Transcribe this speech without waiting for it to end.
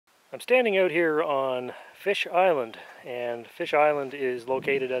I'm standing out here on Fish Island, and Fish Island is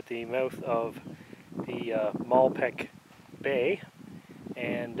located at the mouth of the Malpeque Bay,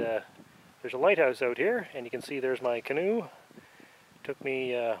 and there's a lighthouse out here, and you can see there's my canoe. Took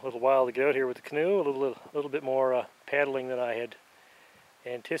me a little while to get out here with the canoe, a little bit more paddling than I had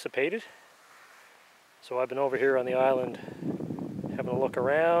anticipated. So I've been over here on the island having a look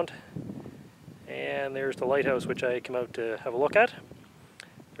around, and there's the lighthouse which I came out to have a look at.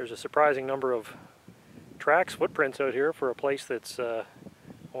 There's a surprising number of tracks, footprints out here for a place that's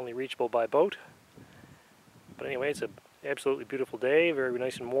only reachable by boat. But anyway, it's an absolutely beautiful day, very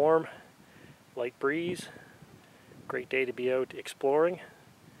nice and warm, light breeze, great day to be out exploring,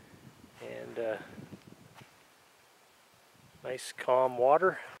 and nice calm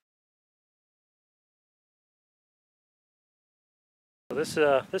water. This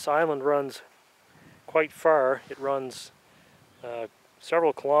island runs quite far. It runs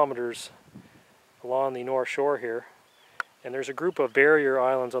several kilometers along the north shore here, and there's a group of barrier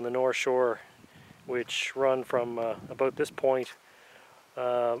islands on the north shore which run from about this point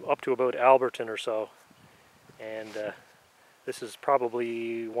up to about Alberton or so, and this is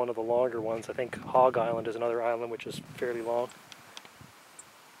probably one of the longer ones. I think Hog Island is another island which is fairly long.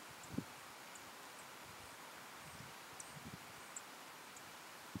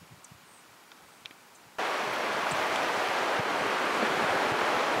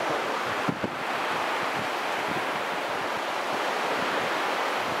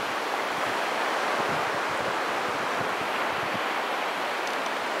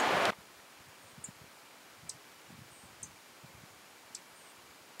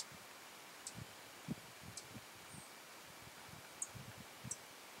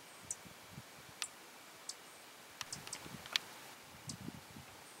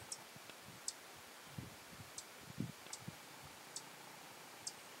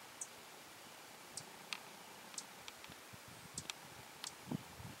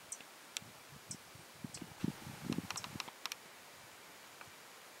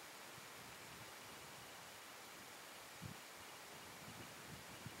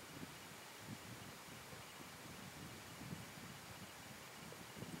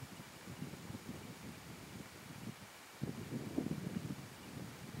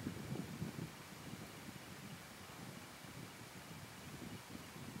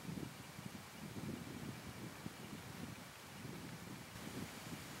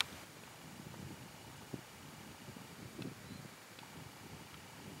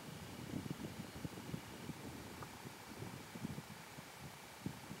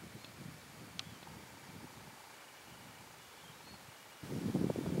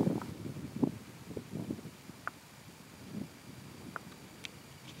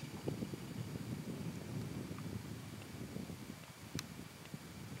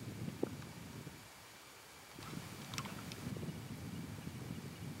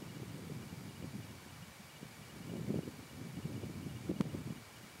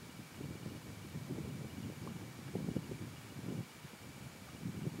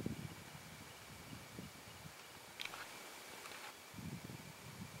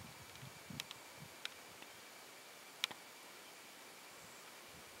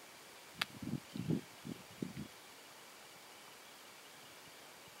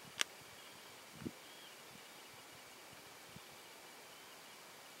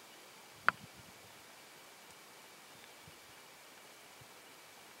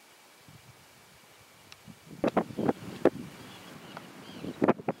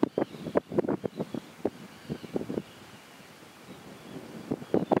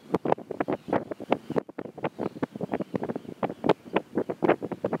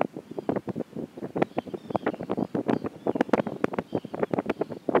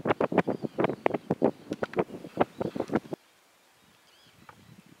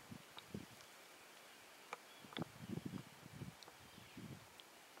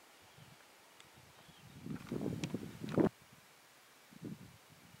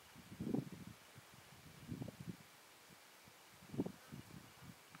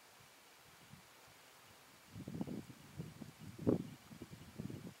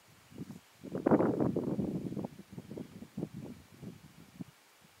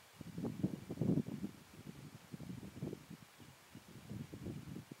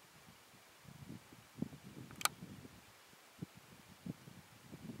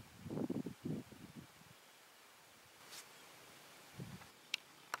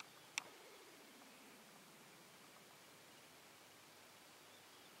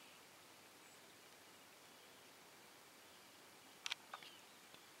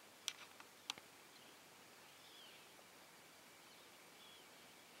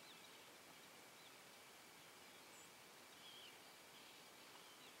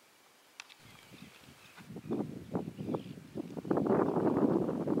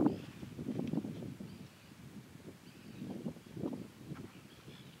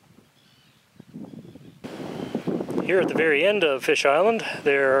 Here at the very end of Fish Island,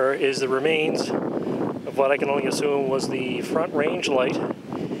 there is the remains of what I can only assume was the front range light.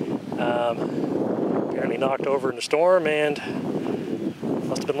 Apparently knocked over in a storm and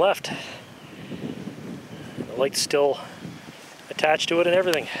must have been left. The light's still attached to it and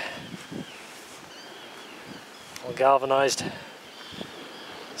everything. All galvanized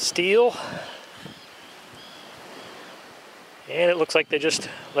steel. And it looks like they just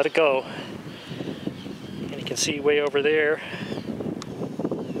let it go. And you can see way over there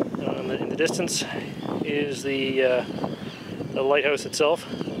in the distance is the lighthouse itself.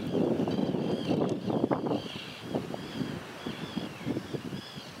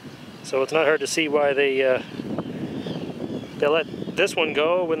 So it's not hard to see why they let this one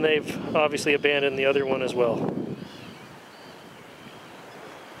go when they've obviously abandoned the other one as well.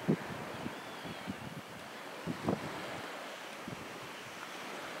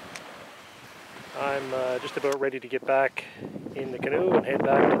 I'm just about ready to get back in the canoe and head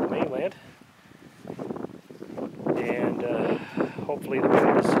back to the mainland. And hopefully the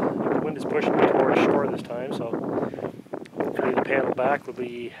wind is pushing me towards shore this time, so hopefully the paddle back will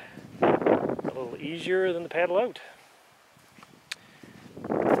be a little easier than the paddle out.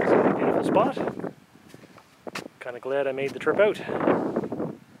 It's a beautiful spot. Kind of glad I made the trip out.